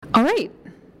All right,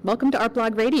 welcome to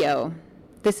Artblog Radio.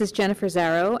 This is Jennifer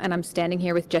Zarrow, and I'm standing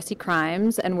here with Jesse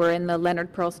Krimes, and we're in the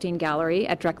Leonard Pearlstein Gallery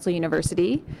at Drexel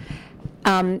University.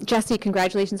 Jesse,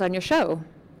 congratulations on your show.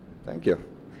 Thank you.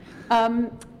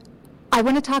 I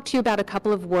want to talk to you about a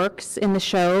couple of works in the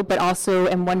show, but also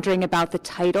am wondering about the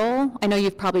title. I know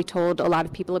you've probably told a lot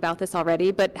of people about this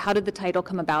already, but how did the title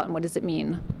come about, and what does it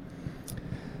mean?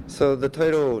 So the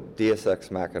title Deus Ex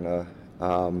Machina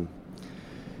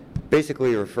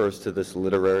basically refers to this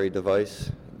literary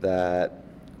device that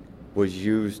was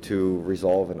used to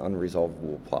resolve an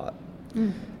unresolvable plot.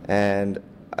 And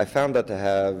I found that to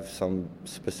have some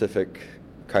specific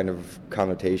kind of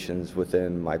connotations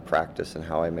within my practice and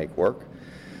how I make work.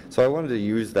 So I wanted to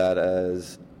use that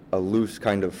as a loose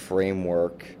kind of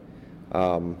framework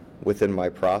within my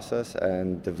process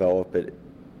and develop it,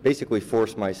 basically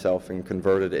force myself and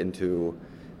convert it into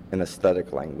an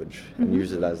aesthetic language and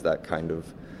use it as that kind of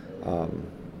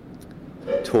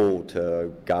tool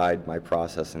to guide my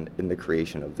process in the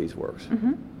creation of these works.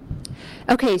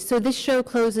 Okay, so this show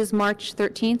closes March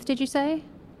 13th, did you say?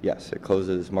 Yes, it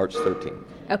closes March 13th.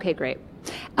 Okay, great.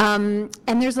 And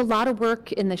there's a lot of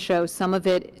work in the show. Some of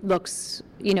it looks,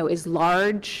 is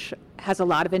large, has a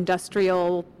lot of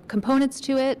industrial components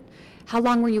to it. How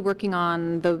long were you working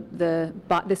on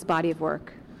this body of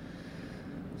work?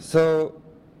 So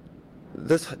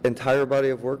this entire body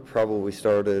of work probably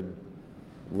started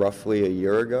roughly a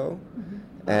year ago,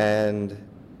 and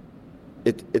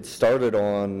it started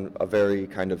on a very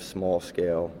kind of small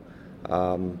scale,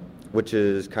 which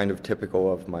is kind of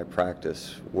typical of my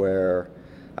practice, where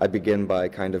I begin by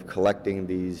kind of collecting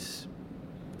these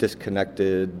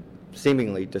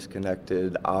seemingly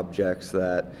disconnected objects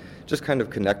that just kind of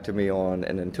connect to me on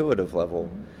an intuitive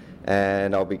level.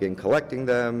 And I'll begin collecting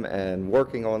them and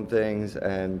working on things,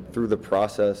 and through the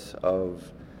process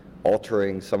of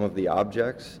altering some of the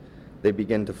objects, they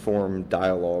begin to form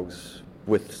dialogues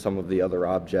with some of the other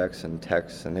objects and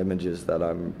texts and images that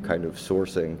I'm kind of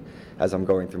sourcing as I'm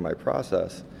going through my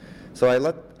process. So I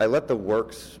let the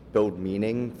works build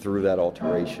meaning through that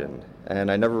alteration,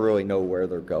 and I never really know where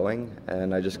they're going,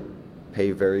 and I just pay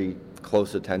very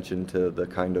close attention to the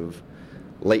kind of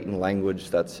latent language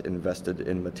that's invested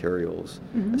in materials,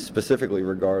 specifically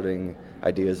regarding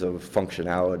ideas of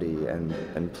functionality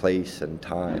and place and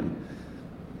time.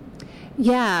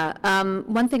 Yeah,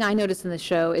 one thing I noticed in the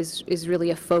show is really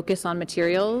a focus on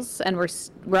materials, and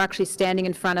we're actually standing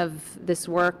in front of this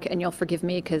work, and you'll forgive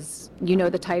me because you know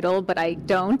the title, but I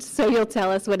don't, so you'll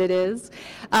tell us what it is.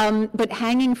 But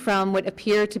hanging from what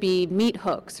appear to be meat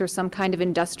hooks or some kind of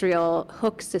industrial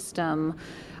hook system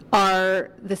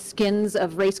are the skins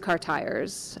of race car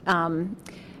tires. And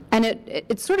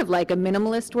it's sort of like a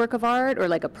minimalist work of art or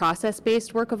like a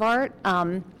process-based work of art.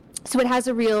 So it has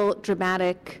a real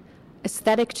dramatic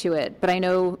aesthetic to it, but I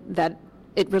know that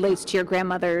it relates to your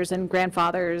grandmother's and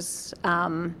grandfather's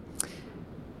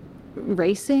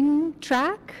racing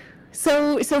track.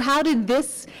 So how did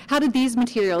these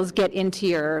materials get into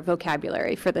your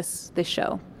vocabulary for this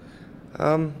show?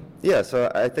 Yeah,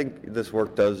 so I think this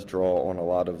work does draw on a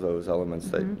lot of those elements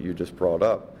that you just brought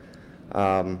up.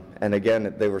 And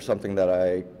again, they were something that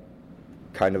I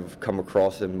kind of come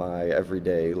across in my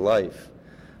everyday life.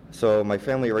 So my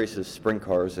family races sprint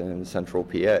cars in central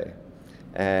PA.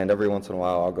 And every once in a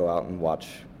while I'll go out and watch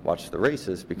the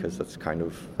races because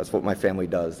that's what my family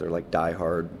does. They're like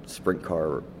diehard sprint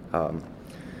car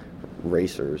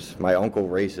racers. My uncle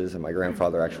races and my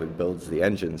grandfather actually builds the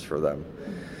engines for them.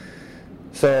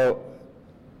 So,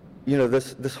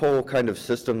 this whole kind of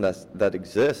system that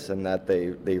exists and that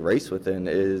they race within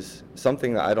is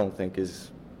something that I don't think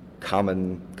is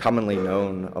commonly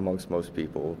known amongst most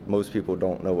people. Most people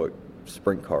don't know what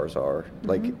sprint cars are,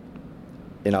 like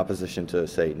in opposition to,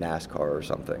 say, NASCAR or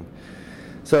something.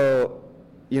 So,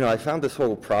 I found this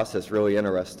whole process really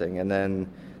interesting. And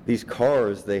then these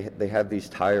cars, they have these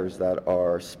tires that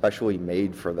are specially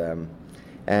made for them.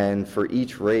 And for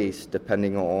each race,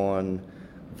 depending on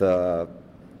the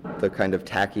kind of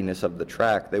tackiness of the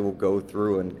track, they will go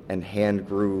through and hand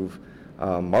groove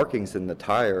markings in the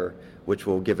tire, which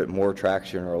will give it more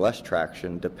traction or less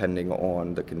traction depending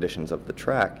on the conditions of the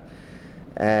track.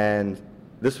 And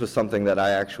this was something that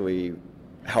I actually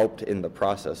helped in the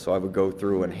process. So I would go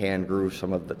through and hand groove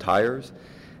some of the tires.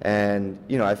 And,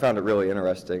 I found it really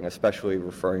interesting, especially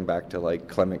referring back to like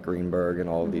Clement Greenberg and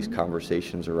all of these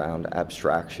conversations around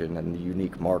abstraction and the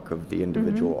unique mark of the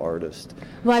individual artist.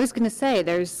 Well, I was going to say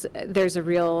there's a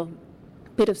real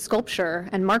bit of sculpture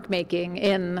and mark making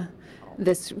in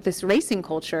this racing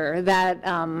culture that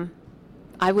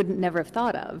I would never have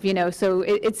thought of, So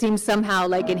it seems somehow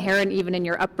like inherent even in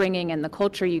your upbringing and the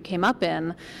culture you came up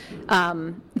in,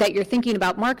 that you're thinking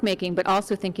about mark making, but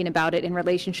also thinking about it in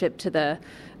relationship to the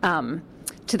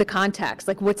context,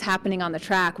 like what's happening on the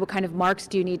track, what kind of marks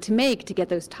do you need to make to get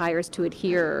those tires to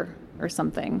adhere or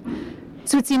something.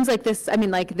 So it seems like this,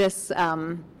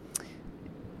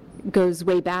 goes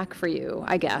way back for you,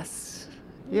 I guess.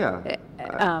 Yeah.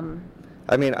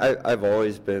 I've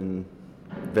always been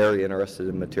very interested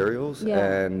in materials,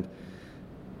 and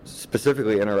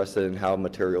specifically interested in how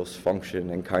materials function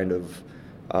and kind of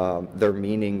their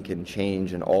meaning can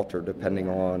change and alter depending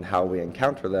on how we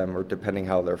encounter them or depending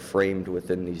how they're framed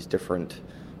within these different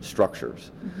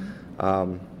structures.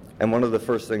 And one of the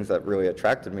first things that really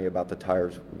attracted me about the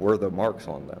tires were the marks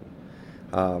on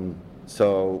them.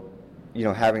 So,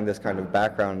 having this kind of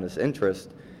background and this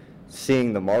interest,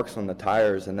 seeing the marks on the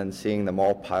tires and then seeing them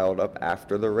all piled up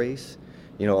after the race,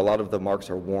 a lot of the marks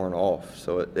are worn off.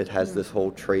 So it has this whole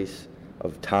trace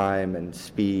of time and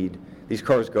speed. These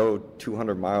cars go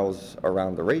 200 miles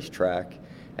around the racetrack,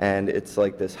 and it's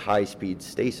like this high-speed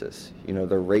stasis.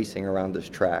 They're racing around this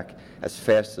track as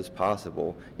fast as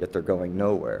possible, yet they're going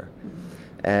nowhere.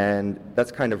 And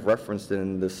that's kind of referenced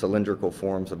in the cylindrical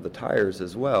forms of the tires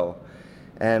as well.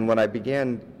 And when I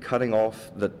began cutting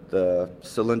off the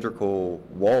cylindrical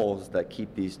walls that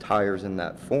keep these tires in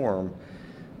that form,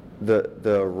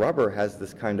 the rubber has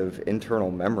this kind of internal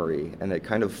memory, and it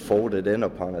kind of folded in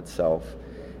upon itself.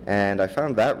 And I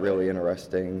found that really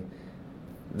interesting.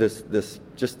 This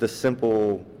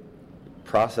simple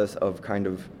process of kind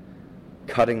of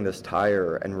cutting this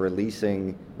tire and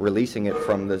releasing it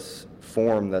from this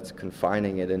form that's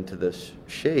confining it into this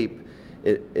shape,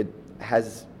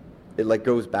 it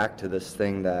goes back to this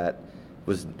thing that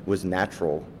was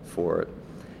natural for it.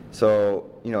 So,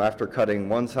 after cutting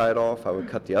one side off, I would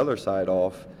cut the other side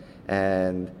off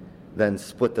and then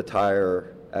split the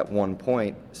tire at one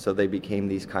point, so they became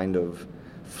these kind of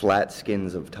flat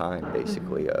skins of time,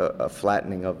 basically, a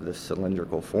flattening of this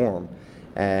cylindrical form.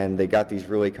 And they got these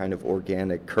really kind of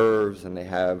organic curves, and they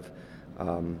have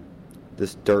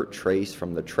this dirt trace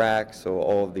from the track, so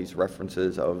all of these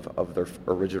references of their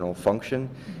original function,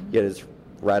 yet it's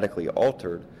radically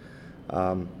altered.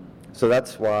 So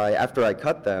that's why, after I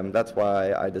cut them, that's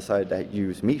why I decided to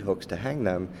use meat hooks to hang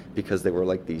them, because they were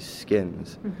like these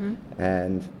skins.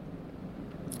 And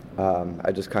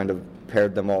I just kind of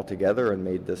paired them all together and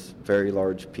made this very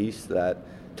large piece that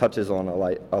touches on a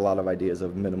lot of ideas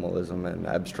of minimalism and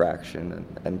abstraction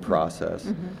and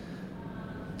process.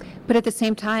 But at the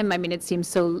same time, it seems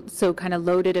so kind of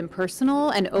loaded and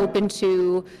personal and open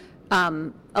to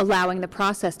allowing the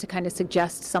process to kind of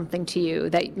suggest something to you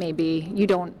that maybe you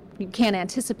can't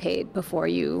anticipate before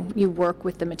you work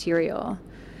with the material.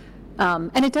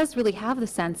 And it does really have the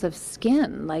sense of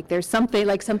skin, like there's something,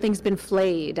 like something's been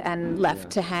flayed and left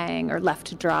to hang or left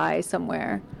to dry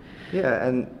somewhere. Yeah,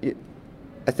 and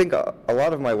I think a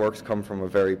lot of my works come from a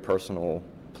very personal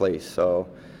place, so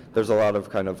there's a lot of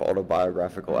kind of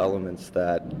autobiographical elements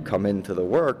that come into the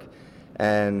work,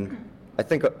 and I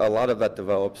think a lot of that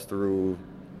develops through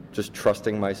just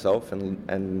trusting myself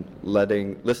and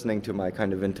listening to my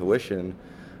kind of intuition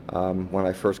when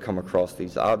I first come across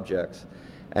these objects.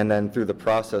 And then through the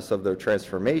process of their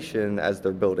transformation as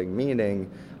they're building meaning,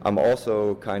 I'm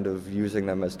also kind of using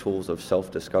them as tools of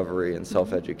self-discovery and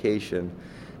self-education.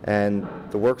 And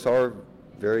the works are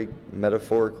very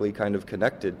metaphorically kind of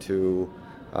connected to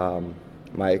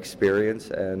my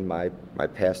experience and my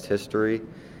past history.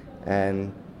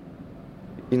 And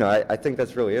I think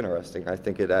that's really interesting. I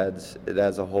think it adds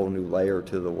a whole new layer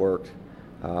to the work,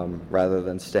 rather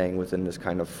than staying within this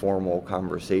kind of formal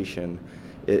conversation.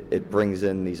 It brings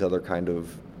in these other kind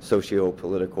of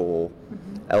socio-political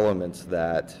elements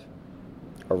that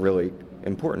are really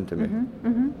important to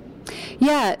me.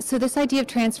 Yeah, so this idea of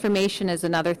transformation is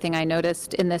another thing I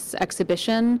noticed in this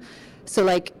exhibition. So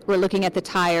like we're looking at the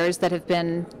tires that have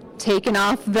been taken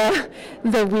off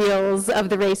the wheels of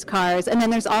the race cars, and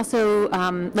then there's also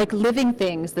like living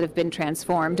things that have been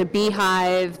transformed. A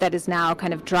beehive that is now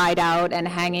kind of dried out and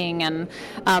hanging, and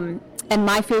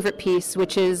my favorite piece,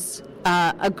 which is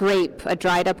a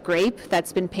dried up grape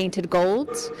that's been painted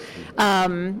gold.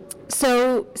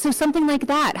 So something like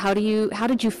that. How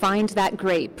did you find that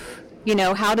grape?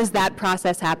 How does that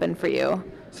process happen for you?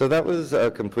 So that was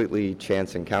a completely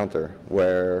chance encounter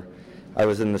where I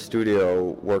was in the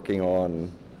studio working on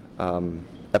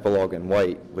Epilogue in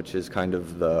White, which is kind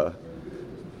of the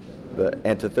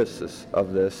antithesis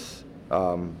of this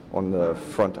on the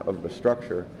front of the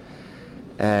structure.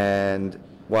 And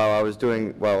while I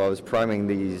was priming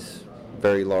these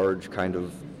very large kind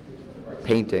of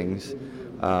paintings,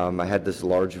 I had this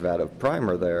large vat of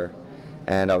primer there,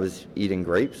 and I was eating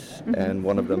grapes, and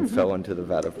one of them fell into the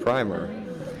vat of primer.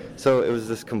 So it was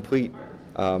this complete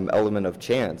element of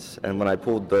chance, and when I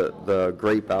pulled the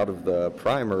grape out of the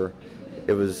primer,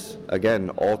 it was, again,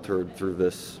 altered through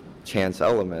this chance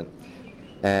element.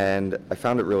 And I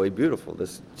found it really beautiful,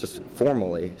 this just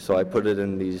formally. So I put it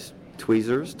in these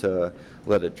tweezers to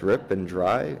let it drip and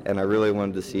dry, and I really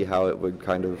wanted to see how it would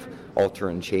kind of alter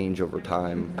and change over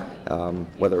time,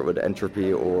 whether it would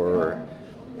entropy or,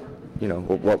 you know,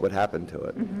 what would happen to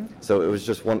it. So it was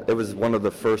just one of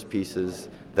the first pieces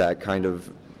that kind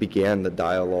of began the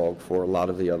dialogue for a lot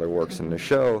of the other works in the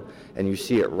show, and you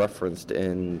see it referenced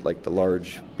in like the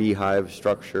large beehive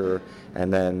structure,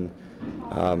 and then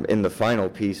in the final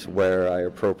piece where I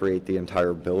appropriate the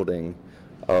entire building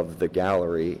of the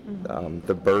gallery,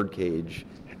 the birdcage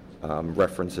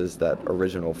references that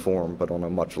original form, but on a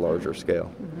much larger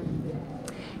scale.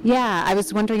 Yeah, I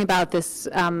was wondering about this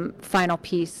final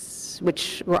piece,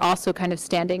 which we're also kind of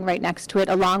standing right next to it,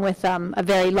 along with a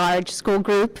very large school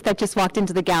group that just walked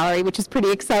into the gallery, which is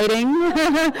pretty exciting.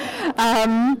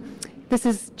 This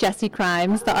is Jessie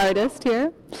Krimes, the artist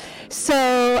here.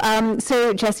 So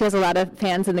Jessie has a lot of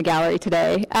fans in the gallery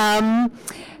today. And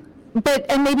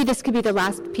maybe this could be the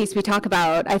last piece we talk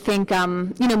about. I think,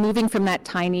 moving from that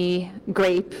tiny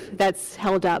grape that's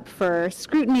held up for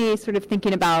scrutiny, sort of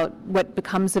thinking about what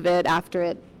becomes of it after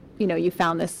it, you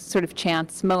found this sort of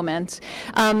chance moment.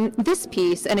 This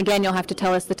piece, and again, you'll have to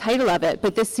tell us the title of it,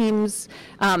 but this seems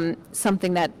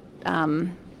something that,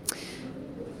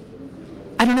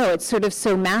 I don't know, it's sort of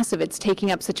so massive. It's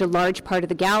taking up such a large part of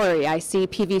the gallery. I see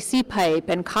PVC pipe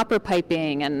and copper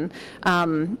piping and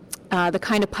the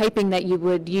kind of piping that you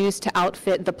would use to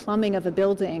outfit the plumbing of a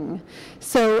building.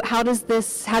 So how do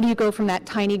you go from that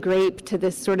tiny grape to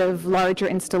this sort of larger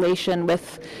installation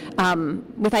with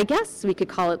I guess we could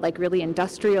call it like really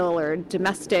industrial or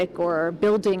domestic or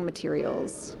building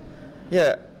materials?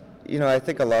 Yeah, I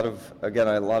think a lot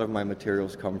of my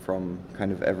materials come from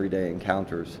kind of everyday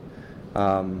encounters.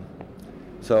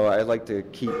 So I like to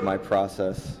keep my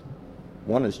process,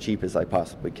 one, as cheap as I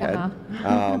possibly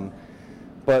can.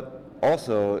 But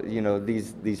also,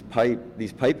 these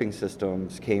piping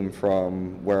systems came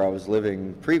from where I was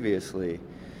living previously.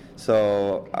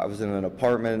 So I was in an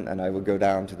apartment, and I would go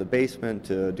down to the basement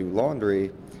to do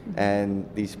laundry, and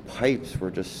these pipes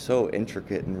were just so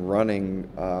intricate and running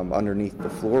underneath the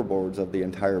floorboards of the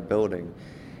entire building.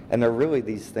 And they're really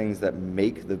these things that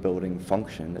make the building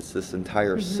function. It's this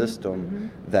entire system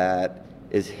that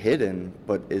is hidden,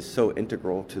 but is so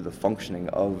integral to the functioning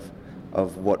of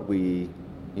what we,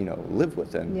 live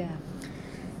within. Yeah.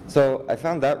 So I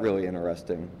found that really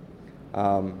interesting.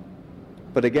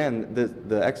 But again,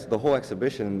 the whole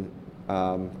exhibition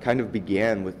kind of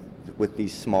began with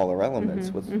these smaller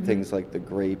elements, with things like the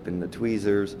grape and the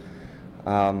tweezers.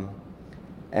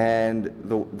 And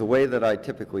the way that I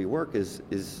typically work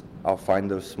is I'll find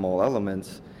those small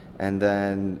elements, and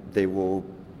then they will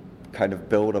kind of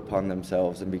build upon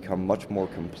themselves and become much more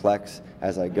complex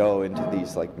as I go into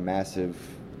these like massive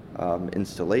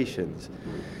installations.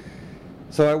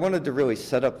 So I wanted to really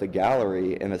set up the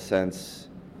gallery in a sense,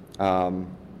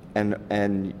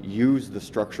 and use the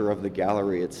structure of the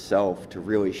gallery itself to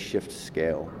really shift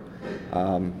scale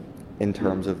in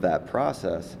terms of that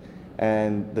process.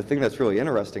 And the thing that's really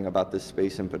interesting about this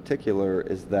space in particular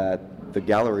is that the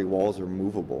gallery walls are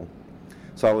movable.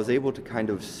 So I was able to kind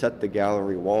of set the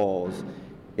gallery walls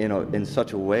in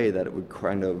such a way that it would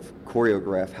kind of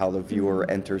choreograph how the viewer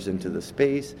enters into the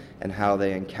space and how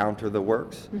they encounter the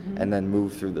works and then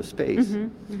move through the space.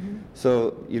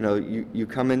 So, you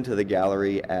come into the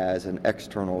gallery as an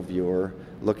external viewer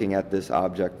looking at this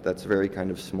object that's very kind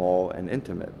of small and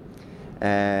intimate.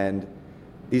 And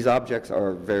these objects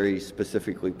are very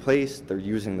specifically placed. They're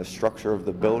using the structure of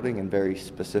the building in very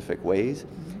specific ways.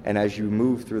 And as you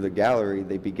move through the gallery,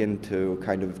 they begin to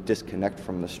kind of disconnect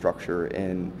from the structure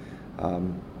in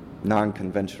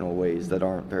non-conventional ways that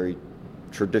aren't very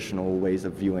traditional ways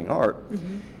of viewing art.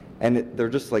 And they're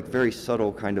just like very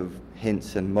subtle kind of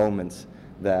hints and moments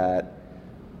that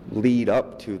lead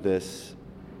up to this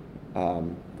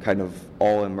kind of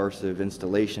all-immersive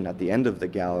installation at the end of the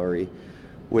gallery,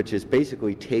 which is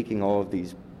basically taking all of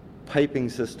these piping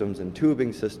systems and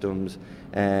tubing systems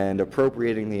and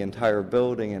appropriating the entire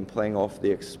building and playing off the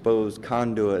exposed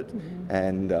conduit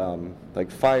and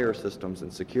like fire systems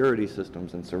and security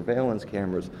systems and surveillance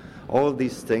cameras. All of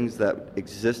these things that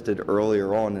existed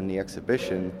earlier on in the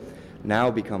exhibition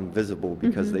now become visible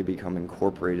because they become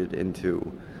incorporated into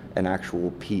an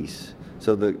actual piece.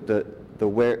 So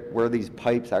where these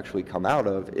pipes actually come out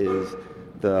of is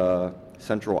the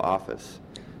central office.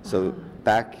 So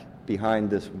back behind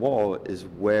this wall is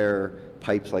where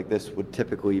pipes like this would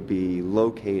typically be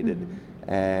located,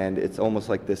 and it's almost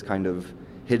like this kind of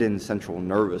hidden central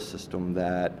nervous system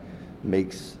that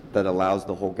allows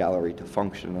the whole gallery to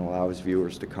function and allows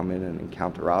viewers to come in and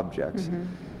encounter objects.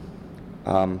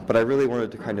 But I really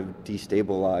wanted to kind of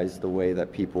destabilize the way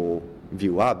that people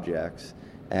view objects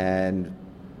and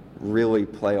really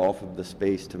play off of the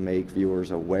space to make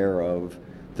viewers aware of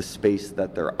the space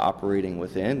that they're operating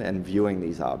within and viewing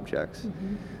these objects.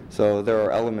 So there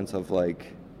are elements of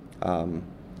like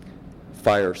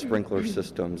fire sprinkler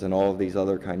systems and all of these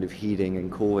other kind of heating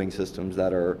and cooling systems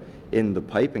that are in the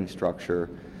piping structure.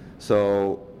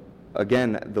 So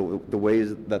again, the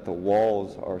ways that the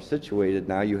walls are situated,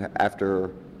 now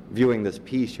after viewing this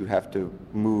piece, you have to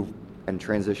move and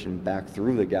transition back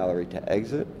through the gallery to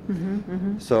exit.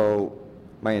 So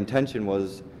my intention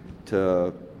was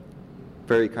to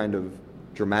very kind of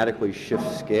dramatically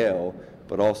shift scale,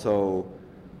 but also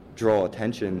draw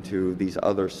attention to these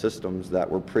other systems that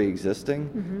were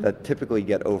pre-existing that typically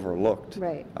get overlooked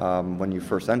when you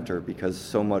first enter, because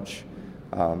so much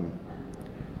of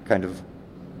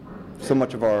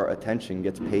our attention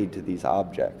gets paid to these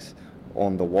objects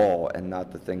on the wall and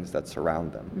not the things that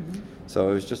surround them. So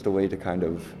it was just a way to kind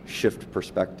of shift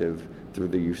perspective through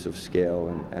the use of scale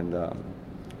and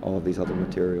all of these other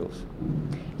materials.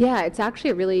 Yeah, it's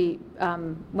actually really,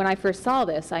 when I first saw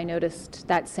this, I noticed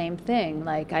that same thing.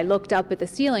 Like, I looked up at the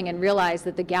ceiling and realized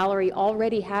that the gallery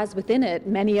already has within it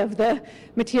many of the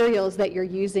materials that you're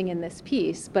using in this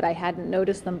piece, but I hadn't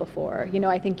noticed them before. You know,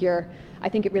 I think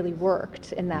it really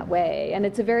worked in that way. And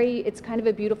it's kind of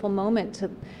a beautiful moment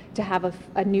to have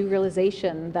a new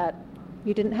realization that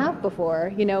you didn't have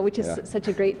before, you know, which is such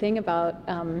a great thing about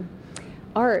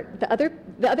art.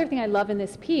 The other thing I love in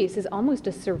this piece is almost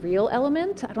a surreal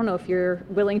element. I don't know if you're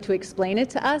willing to explain it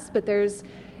to us, but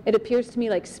it appears to me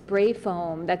like spray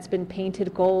foam that's been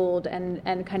painted gold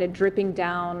and kind of dripping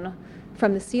down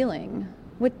from the ceiling.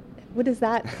 What is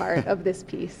that part of this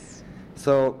piece?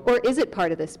 Or is it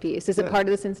part of this piece? Is it part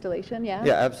of this installation? Yeah?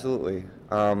 Yeah, absolutely.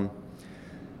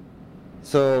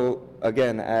 So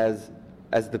again, as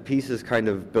the pieces kind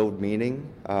of build meaning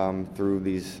through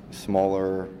these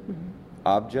smaller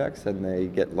objects, and they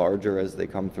get larger as they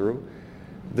come through,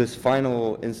 this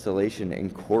final installation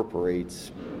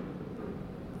incorporates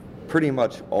pretty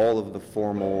much all of the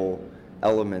formal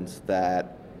elements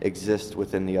that exist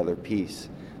within the other piece.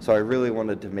 So I really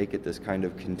wanted to make it this kind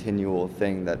of continual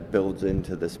thing that builds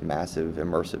into this massive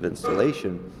immersive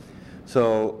installation.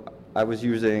 So I was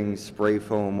using spray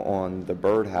foam on the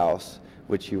birdhouse,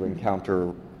 which you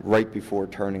encounter right before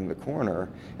turning the corner,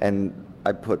 and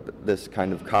I put this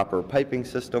kind of copper piping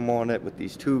system on it with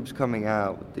these tubes coming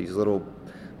out, with these little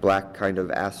black kind of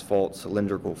asphalt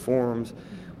cylindrical forms,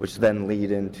 which then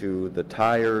lead into the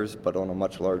tires, but on a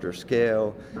much larger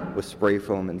scale, with spray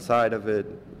foam inside of it,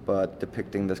 but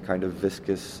depicting this kind of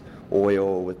viscous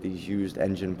oil with these used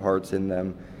engine parts in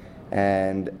them.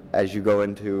 And as you go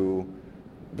into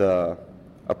the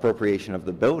appropriation of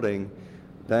the building,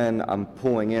 then I'm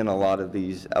pulling in a lot of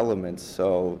these elements.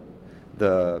 So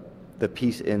the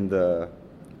piece in the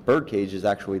birdcage is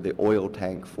actually the oil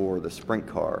tank for the sprint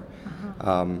car.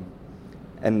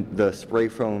 And the spray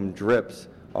foam drips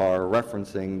are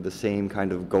referencing the same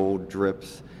kind of gold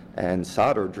drips and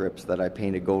solder drips that I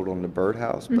painted gold on the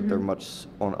birdhouse, but they're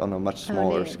on a much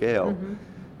smaller scale.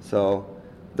 So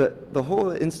the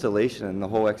whole installation and the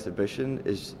whole exhibition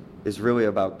is really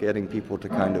about getting people to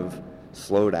kind of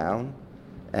slow down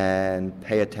and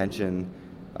pay attention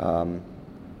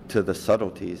to the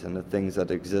subtleties and the things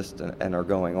that exist and are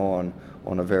going on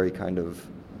a very kind of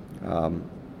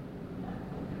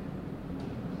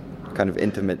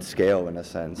intimate scale, in a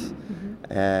sense,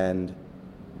 and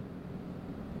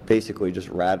basically just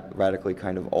radically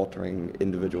kind of altering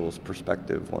individuals'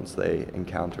 perspective once they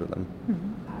encounter them.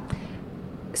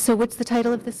 So what's the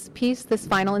title of this piece, this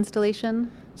final installation?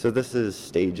 So this is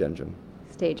Stage Engine.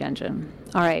 Stage Engine.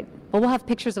 All right. Well, we'll have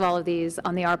pictures of all of these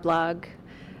on the Artblog.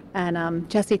 And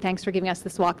Jesse, thanks for giving us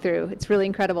this walkthrough. It's really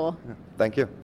incredible. Yeah, thank you.